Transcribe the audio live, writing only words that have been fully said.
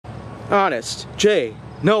Honest J.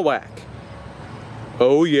 Nowak.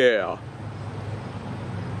 Oh yeah.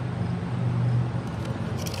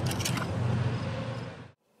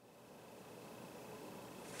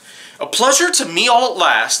 A pleasure to meet all at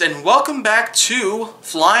last, and welcome back to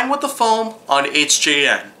Flying with the Foam on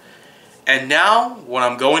HJN. And now, what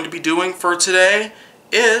I'm going to be doing for today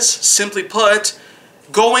is, simply put,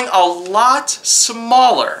 going a lot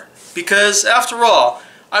smaller. Because, after all,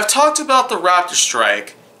 I've talked about the Raptor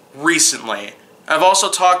Strike recently. I've also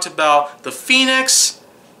talked about the Phoenix,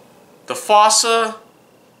 the Fossa,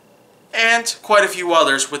 and quite a few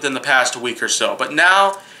others within the past week or so. But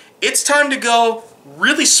now, it's time to go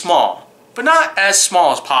really small, but not as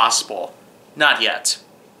small as possible. Not yet.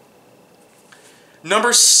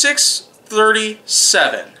 Number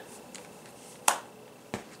 637.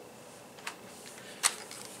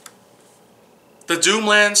 The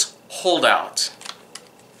Doomland's Holdout.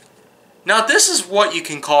 Now this is what you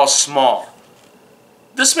can call small.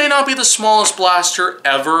 This may not be the smallest blaster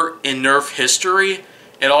ever in Nerf history.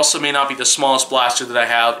 It also may not be the smallest blaster that I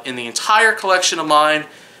have in the entire collection of mine,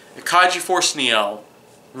 the Kaiji Force Neo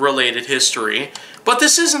related history. But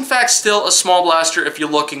this is in fact still a small blaster if you're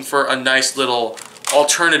looking for a nice little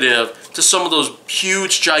alternative to some of those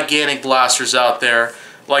huge gigantic blasters out there,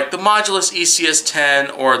 like the Modulus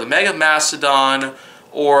ECS-10 or the Mega Mastodon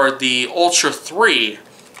or the Ultra 3.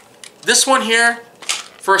 This one here,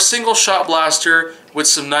 for a single shot blaster with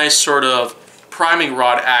some nice sort of priming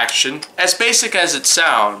rod action, as basic as it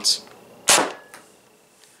sounds,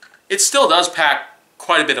 it still does pack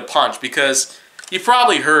quite a bit of punch, because you've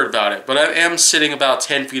probably heard about it, but I am sitting about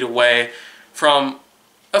 10 feet away from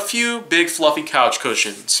a few big fluffy couch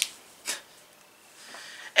cushions.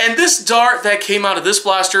 And this dart that came out of this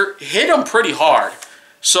blaster hit them pretty hard.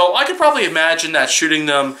 So I could probably imagine that shooting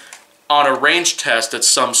them on a range test of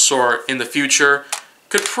some sort in the future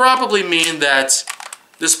could probably mean that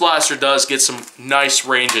this blaster does get some nice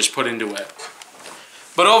ranges put into it.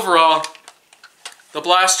 But overall, the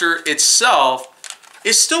blaster itself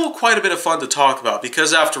is still quite a bit of fun to talk about,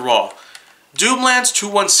 because after all, Doomland's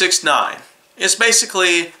 2169 is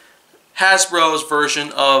basically Hasbro's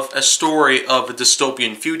version of a story of a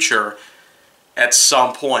dystopian future at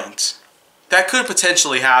some point that could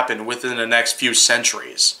potentially happen within the next few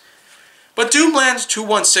centuries. But Doomland's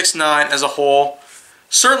 2169 as a whole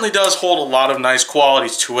certainly does hold a lot of nice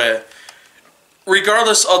qualities to it,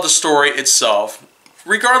 regardless of the story itself,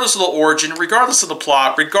 regardless of the origin, regardless of the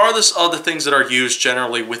plot, regardless of the things that are used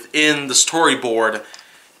generally within the storyboard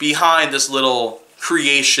behind this little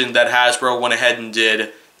creation that Hasbro went ahead and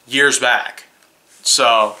did years back.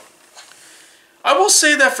 So, I will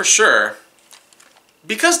say that for sure,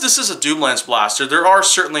 because this is a Doomland's blaster, there are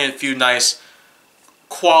certainly a few nice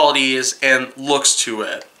qualities and looks to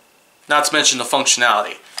it, not to mention the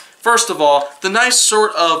functionality. First of all, the nice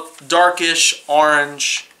sort of darkish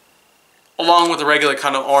orange, along with the regular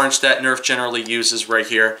kind of orange that Nerf generally uses right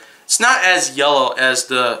here. It's not as yellow as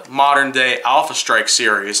the modern day Alpha Strike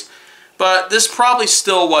series, but this probably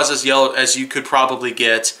still was as yellow as you could probably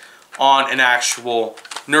get on an actual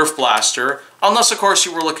Nerf blaster, unless of course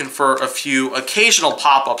you were looking for a few occasional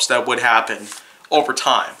pop-ups that would happen over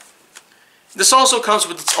time. This also comes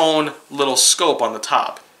with its own little scope on the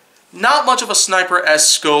top. Not much of a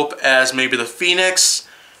sniper-esque scope as maybe the Phoenix,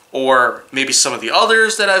 or maybe some of the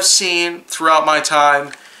others that I've seen throughout my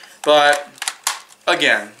time, but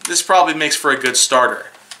again, this probably makes for a good starter.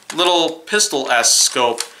 Little pistol-esque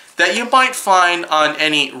scope that you might find on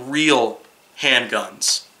any real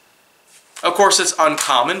handguns. Of course, it's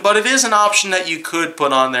uncommon, but it is an option that you could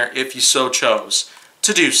put on there if you so chose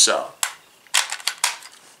to do so.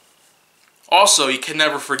 Also, you can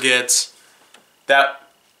never forget that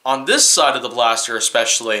on this side of the blaster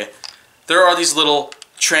especially, there are these little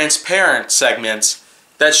transparent segments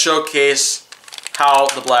that showcase how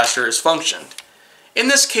the blaster is functioned. In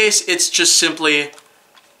this case, it's just simply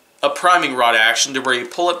a priming rod action to where you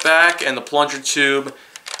pull it back and the plunger tube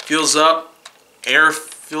fills up, air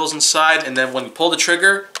fills inside, and then when you pull the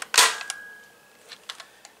trigger,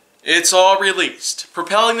 it's all released,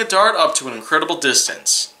 propelling the dart up to an incredible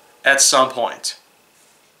distance at some point.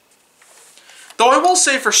 Though I will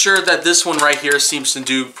say for sure that this one right here seems to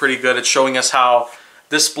do pretty good at showing us how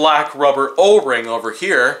this black rubber O-ring over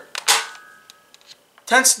here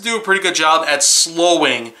tends to do a pretty good job at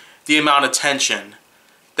slowing the amount of tension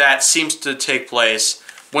that seems to take place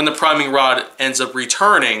when the priming rod ends up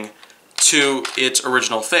returning to its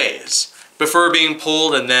original phase. Before being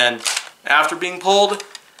pulled and then after being pulled,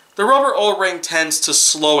 the rubber O-ring tends to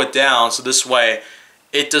slow it down, so this way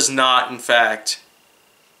it does not, in fact,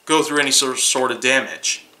 go through any sort of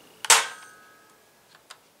damage.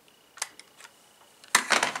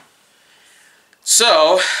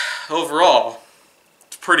 So, overall,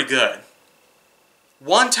 it's pretty good.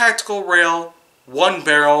 One tactical rail, one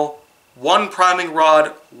barrel, one priming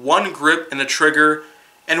rod, one grip and a trigger,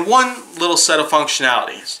 and one little set of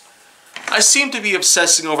functionalities. I seem to be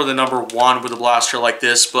obsessing over the number 1 with a blaster like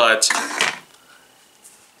this, but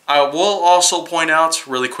I will also point out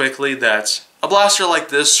really quickly that a blaster like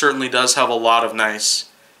this certainly does have a lot of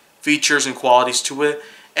nice features and qualities to it.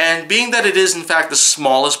 And being that it is in fact the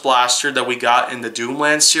smallest blaster that we got in the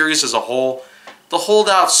Doomland series as a whole, the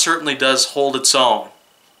Holdout certainly does hold its own.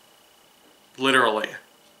 Literally.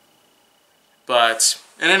 But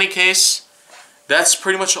in any case, that's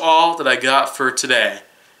pretty much all that I got for today.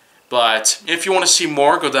 But if you want to see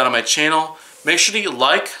more, go down on my channel. Make sure to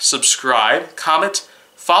like, subscribe, comment,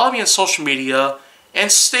 follow me on social media,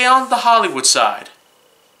 and stay on the Hollywood side.